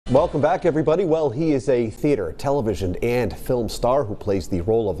Welcome back, everybody. Well, he is a theater, television, and film star who plays the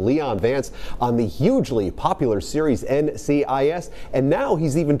role of Leon Vance on the hugely popular series NCIS, and now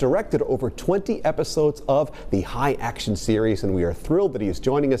he's even directed over 20 episodes of the high action series, and we are thrilled that he is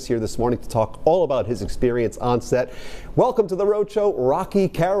joining us here this morning to talk all about his experience on set. Welcome to the Rhode Show, Rocky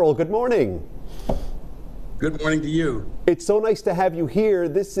Carroll. Good morning. Good morning to you. It's so nice to have you here.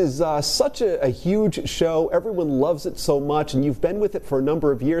 This is such a huge show. Everyone loves it so much, and you've been with it for a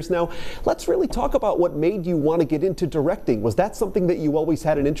number of years now. Let's really talk about what made you want to get into directing. Was that something that you always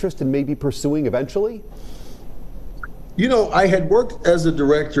had an interest in maybe pursuing eventually? You know, I had worked as a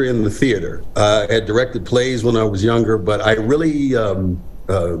director in the theater. I had directed plays when I was younger, but I really,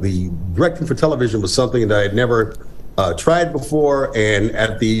 the directing for television was something that I had never tried before, and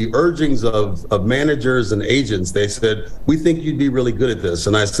at the urgings of managers and agents, they said, "We think you'd be really good at this."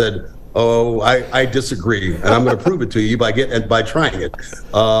 And I said, "Oh, I disagree, and I'm going to prove it to you by trying it."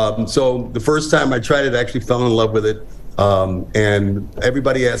 So the first time I tried it, I actually fell in love with it. And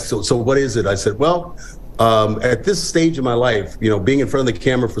everybody asked, "So what is it?" I said, "Well, at this stage of my life, you know, being in front of the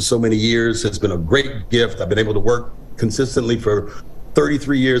camera for so many years has been a great gift. I've been able to work consistently for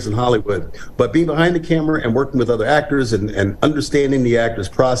 33 years in Hollywood, but being behind the camera and working with other actors and understanding the actor's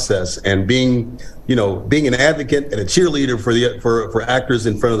process and being an advocate and a cheerleader for actors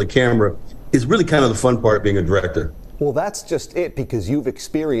in front of the camera is really kind of the fun part of being a director." Well, that's just it, because you've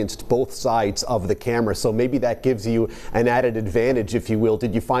experienced both sides of the camera, so maybe that gives you an added advantage, if you will.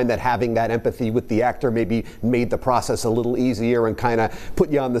 Did you find that having that empathy with the actor maybe made the process a little easier and kind of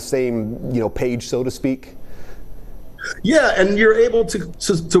put you on the same, page, so to speak? Yeah, and you're able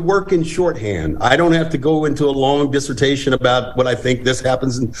to work in shorthand. I don't have to go into a long dissertation about what I think this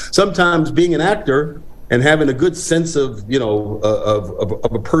happens. And sometimes being an actor and having a good sense of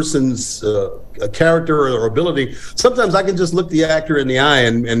a person's character or ability, sometimes I can just look the actor in the eye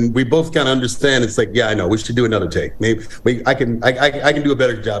and we both kind of understand. It's like, yeah, I know, we should do another take. Maybe I can do a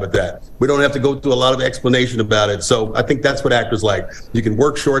better job at that. We don't have to go through a lot of explanation about it. So I think that's what actors like. You can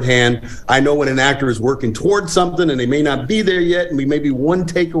work shorthand. I know when an actor is working towards something and they may not be there yet, and we may be one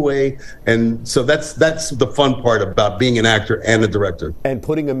take away. And so that's the fun part about being an actor and a director. And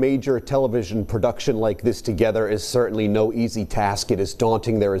putting a major television production like this together is certainly no easy task. It is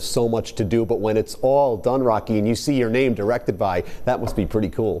daunting. There is so much to do, but when it's all done, Rocky, and you see your name directed by, that must be pretty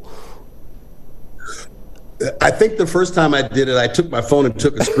cool. I think the first time I did it, I took my phone and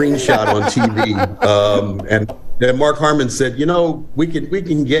took a screenshot on TV, and Mark Harmon said, "You know, we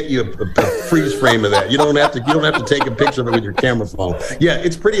can get you a freeze frame of that. You don't have to take a picture of it with your camera phone." Yeah,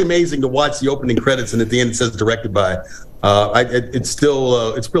 it's pretty amazing to watch the opening credits, and at the end it says directed by. It's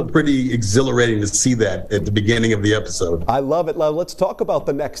still pretty exhilarating to see that at the beginning of the episode. I love it. Let's talk about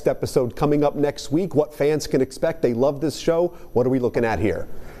the next episode coming up next week. What fans can expect. They love this show. What are we looking at here?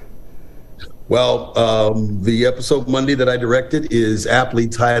 Well, the episode Monday that I directed is aptly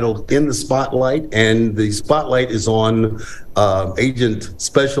titled "In the Spotlight," and the spotlight is on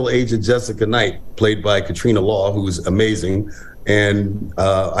Special Agent Jessica Knight, played by Katrina Law, who's amazing. And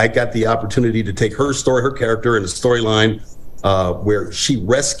I got the opportunity to take her story, her character, in a storyline where she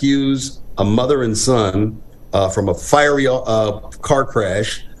rescues a mother and son from a fiery car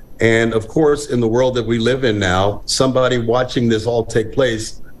crash. And of course, in the world that we live in now, somebody watching this all take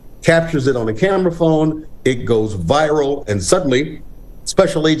place captures it on a camera phone, it goes viral, and suddenly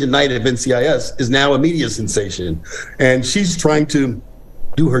Special Agent Knight of NCIS is now a media sensation. And she's trying to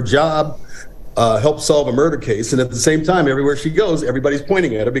do her job, help solve a murder case, and at the same time, everywhere she goes, everybody's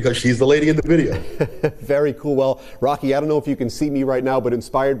pointing at her because she's the lady in the video. Very cool. Well, Rocky, I don't know if you can see me right now, but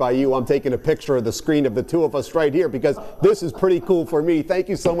inspired by you, I'm taking a picture of the screen of the two of us right here because this is pretty cool for me. Thank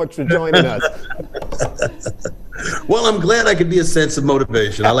you so much for joining us. Well, I'm glad I could be a sense of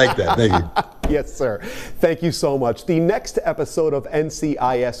motivation. I like that. Thank you. Yes, sir. Thank you so much. The next episode of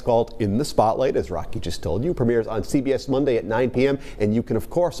NCIS, called In the Spotlight, as Rocky just told you, premieres on CBS Monday at 9 p.m. And you can, of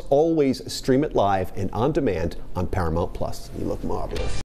course, always stream it live and on demand on Paramount+. You look marvelous.